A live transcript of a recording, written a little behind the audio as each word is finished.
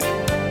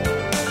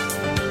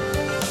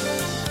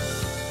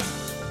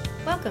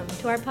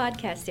to our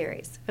podcast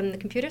series from the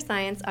Computer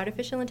Science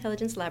Artificial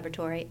Intelligence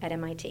Laboratory at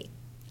MIT.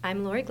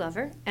 I'm Lori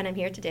Glover, and I'm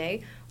here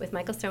today with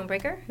Michael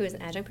Stonebreaker, who is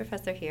an adjunct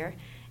professor here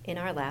in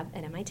our lab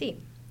at MIT.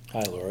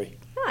 Hi, Lori.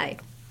 Hi.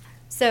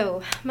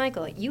 So,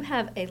 Michael, you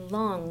have a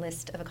long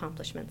list of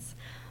accomplishments,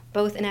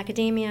 both in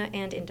academia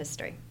and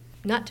industry,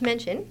 not to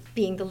mention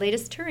being the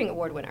latest Turing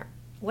Award winner.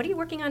 What are you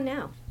working on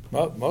now?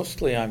 Well,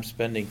 mostly I'm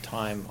spending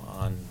time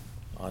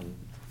on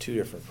two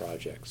different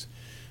projects.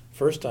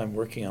 First, I'm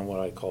working on what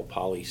I call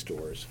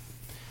polystores,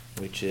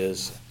 which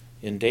is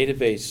in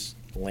database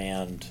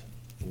land,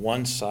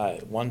 one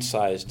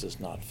size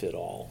does not fit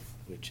all,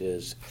 which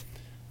is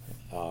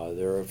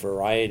there are a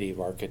variety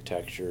of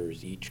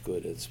architectures, each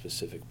good at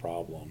specific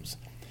problems.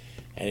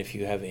 And if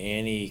you have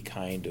any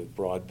kind of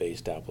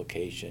broad-based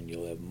application,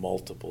 you'll have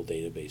multiple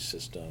database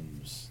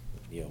systems,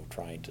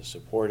 trying to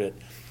support it.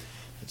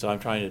 And so I'm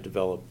trying to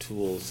develop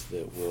tools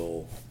that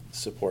will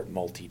support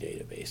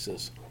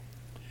multi-databases.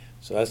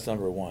 So that's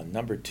number one.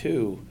 Number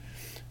two,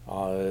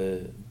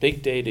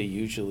 big data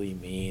usually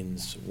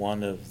means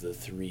one of the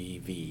three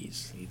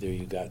V's. Either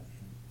you got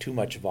too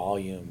much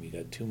volume, you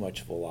got too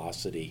much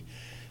velocity,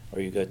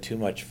 or you got too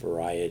much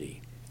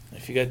variety.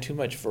 If you got too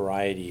much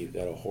variety, you've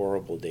got a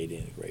horrible data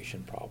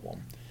integration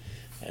problem.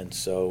 And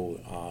so,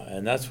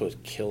 and that's what's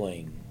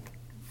killing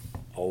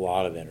a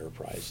lot of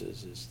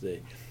enterprises is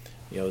they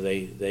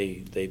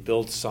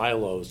build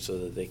silos so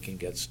that they can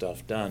get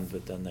stuff done,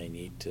 but then they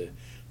need to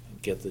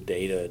get the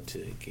data to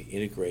get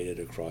integrated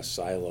across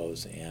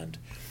silos, and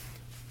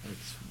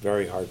it's a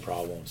very hard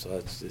problem. So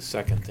that's the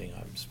second thing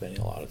I'm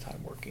spending a lot of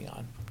time working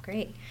on.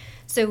 Great.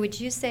 So would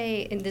you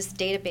say in this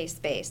database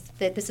space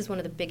that this is one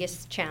of the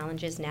biggest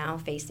challenges now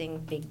facing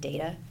big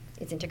data,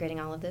 is integrating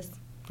all of this?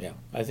 Yeah,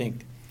 I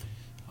think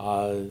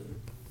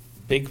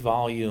big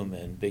volume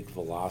and big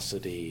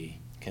velocity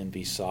can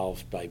be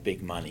solved by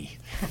big money,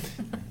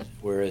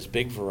 whereas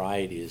big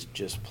variety is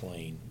just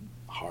plain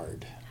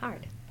hard.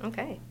 Hard,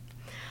 okay.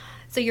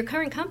 So your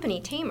current company,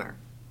 Tamer,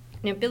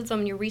 builds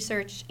on your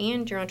research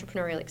and your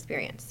entrepreneurial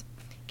experience.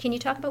 Can you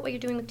talk about what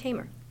you're doing with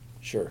Tamer?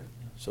 Sure.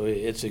 So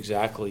it's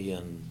exactly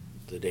in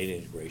the data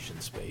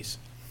integration space.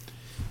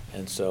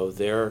 And so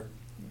there,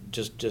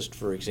 just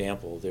for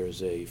example,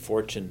 there's a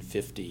Fortune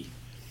 50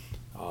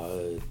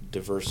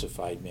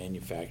 diversified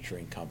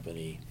manufacturing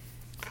company,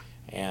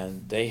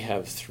 and they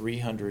have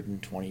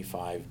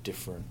 325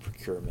 different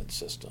procurement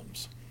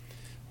systems.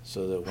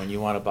 So that when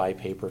you want to buy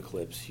paper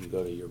clips, you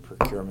go to your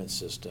procurement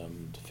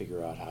system to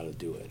figure out how to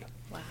do it.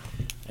 Wow.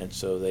 And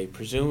so they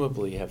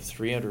presumably have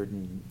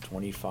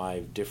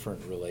 325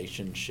 different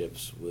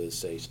relationships with,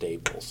 say,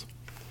 Staples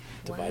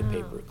to buy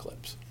paper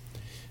clips.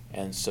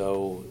 And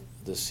so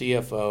the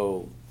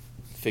CFO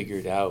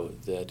figured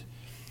out that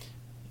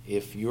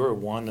if you're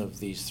one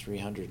of these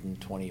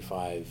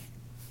 325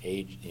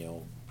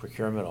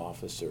 procurement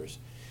officers,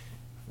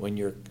 when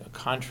your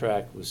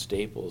contract with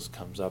Staples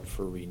comes up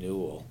for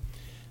renewal,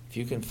 if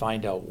you can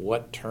find out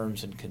what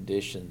terms and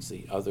conditions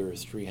the other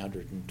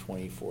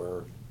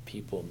 324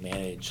 people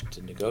managed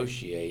to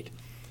negotiate,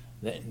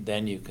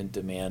 then you can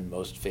demand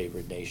most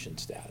favored nation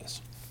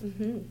status.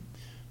 Mm-hmm.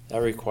 That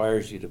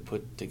requires you to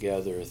put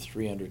together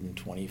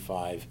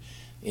 325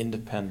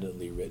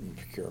 independently written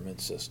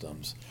procurement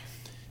systems.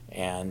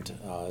 And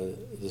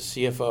the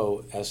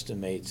CFO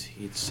estimates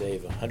he'd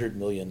save $100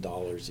 million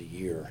a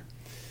year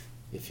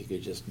if he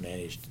could just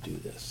manage to do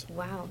this.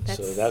 Wow.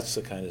 So that's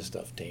the kind of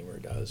stuff Tamer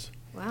does.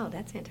 Wow,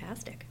 that's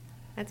fantastic.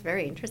 That's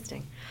very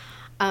interesting.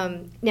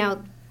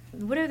 Now,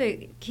 what are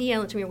the key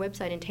elements from your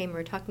website in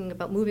Tamer talking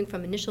about moving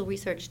from initial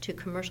research to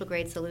commercial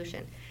grade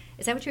solution?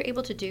 Is that what you're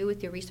able to do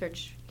with your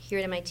research here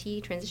at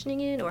MIT, transitioning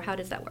in, or how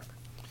does that work?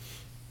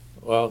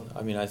 Well,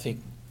 I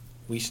think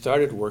we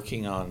started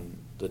working on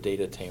the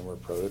Data Tamer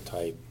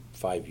prototype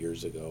 5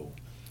 years ago,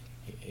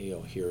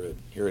 here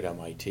at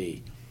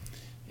MIT,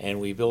 and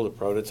we built a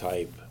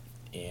prototype,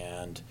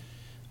 and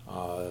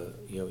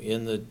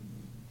in the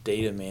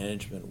data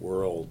management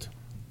world,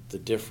 the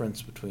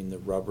difference between the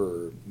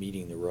rubber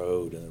meeting the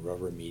road and the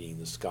rubber meeting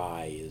the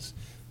sky is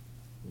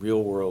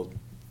real world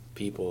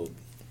people,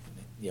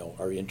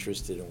 are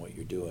interested in what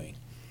you're doing.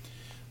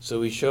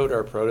 So we showed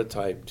our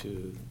prototype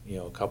to,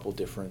 a couple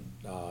different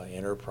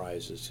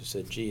enterprises who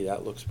said, gee,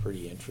 that looks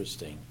pretty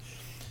interesting.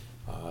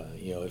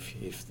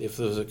 If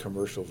there was a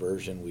commercial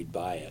version, we'd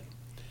buy it.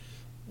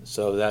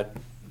 So that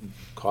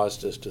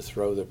caused us to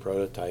throw the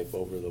prototype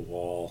over the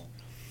wall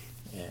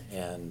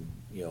and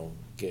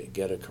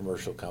get a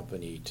commercial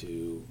company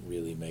to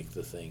really make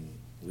the thing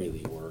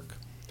really work.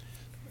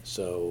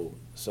 So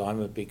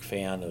I'm a big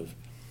fan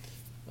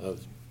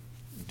of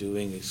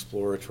doing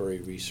exploratory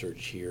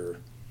research here.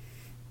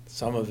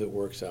 Some of it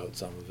works out,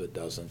 some of it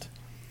doesn't.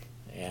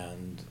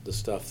 And the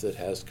stuff that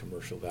has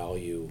commercial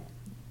value,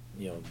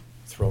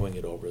 throwing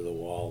it over the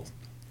wall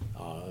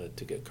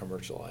to get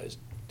commercialized,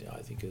 I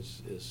think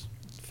is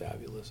a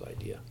fabulous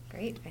idea.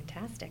 Great,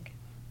 fantastic.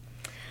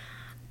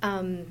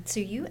 So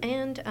you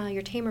and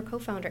your Tamer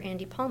co-founder,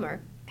 Andy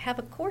Palmer, have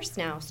a course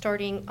now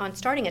starting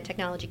a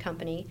technology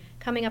company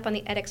coming up on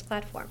the edX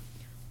platform.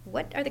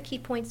 What are the key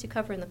points you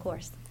cover in the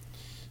course?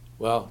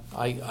 Well,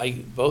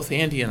 both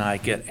Andy and I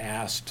get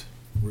asked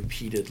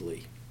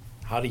repeatedly,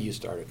 how do you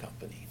start a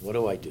company? What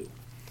do I do?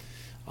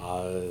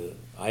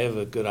 I have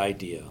a good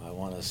idea. I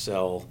want to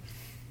sell,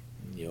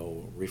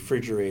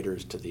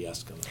 refrigerators to the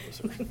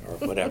Eskimos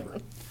or whatever.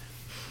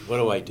 What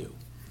do I do?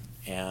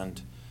 And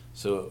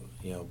so,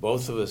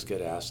 both of us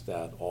get asked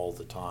that all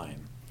the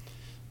time.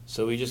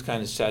 So we just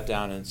kind of sat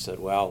down and said,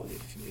 well,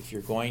 if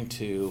you're going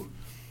to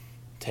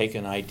take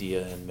an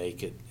idea and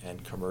make it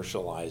and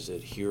commercialize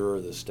it, here are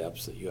the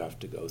steps that you have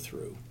to go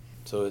through.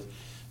 So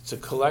it's a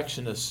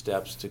collection of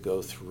steps to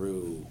go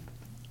through,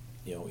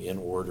 in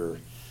order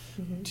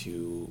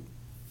to,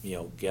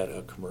 get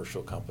a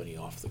commercial company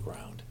off the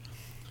ground,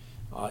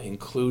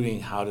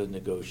 including how to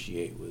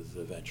negotiate with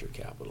the venture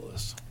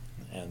capitalists.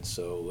 And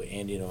so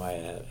Andy and I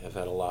have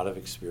had a lot of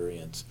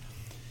experience,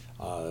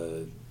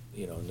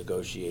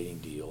 negotiating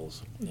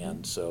deals.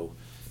 And so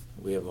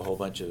we have a whole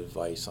bunch of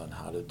advice on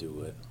how to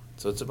do it.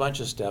 So it's a bunch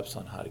of steps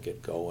on how to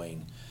get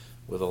going,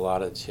 with a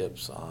lot of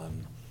tips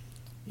on,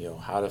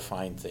 how to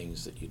find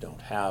things that you don't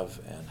have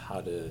and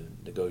how to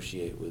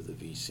negotiate with the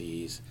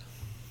VCs,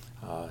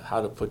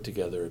 how to put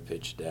together a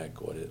pitch deck,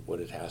 what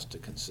it has to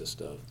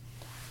consist of.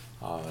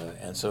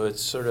 And so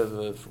it's sort of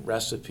a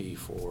recipe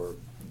for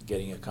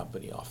getting a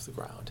company off the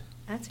ground.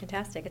 That's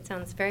fantastic. It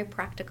sounds very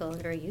practical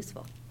and very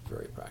useful.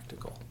 Very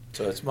practical.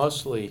 So it's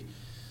mostly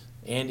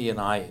Andy and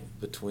I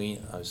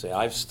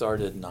I've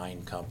started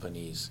 9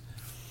 companies,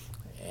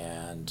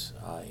 and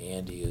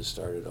Andy has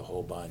started a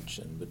whole bunch,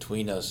 and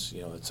between us,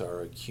 it's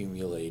our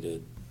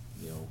accumulated,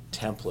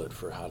 template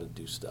for how to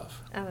do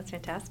stuff. Oh, that's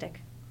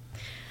fantastic.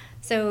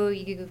 So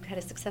you've had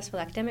a successful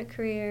academic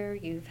career,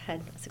 you've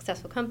had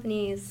successful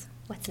companies.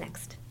 What's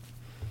next?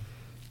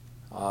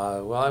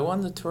 Well, I won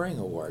the Turing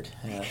Award.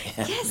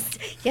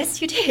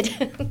 Yes, you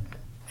did.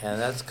 And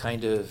that's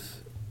kind of,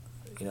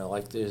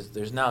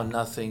 there's now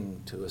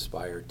nothing to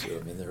aspire to.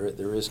 I mean,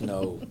 there is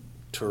no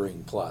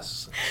Turing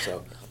Plus.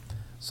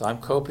 So I'm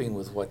coping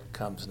with what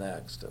comes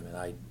next. I mean,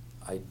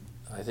 I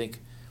think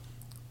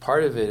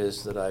part of it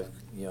is that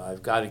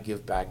I've got to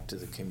give back to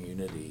the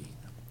community,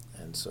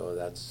 and so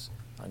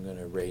I'm going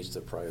to raise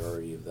the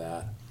priority of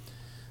that.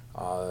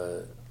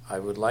 I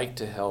would like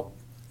to help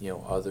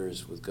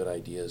others with good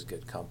ideas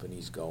get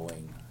companies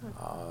going,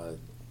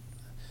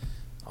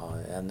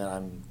 and then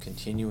I'm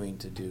continuing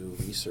to do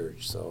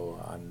research.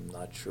 So I'm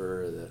not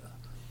sure that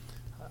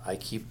I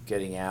keep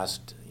getting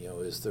asked,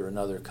 is there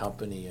another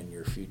company in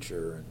your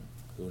future, and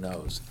who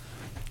knows.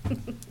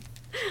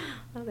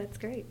 Oh, that's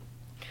great.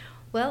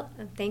 Well,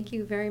 thank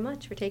you very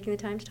much for taking the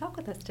time to talk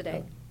with us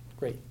today.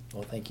 Great.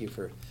 Well, thank you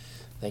for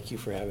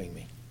having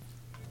me.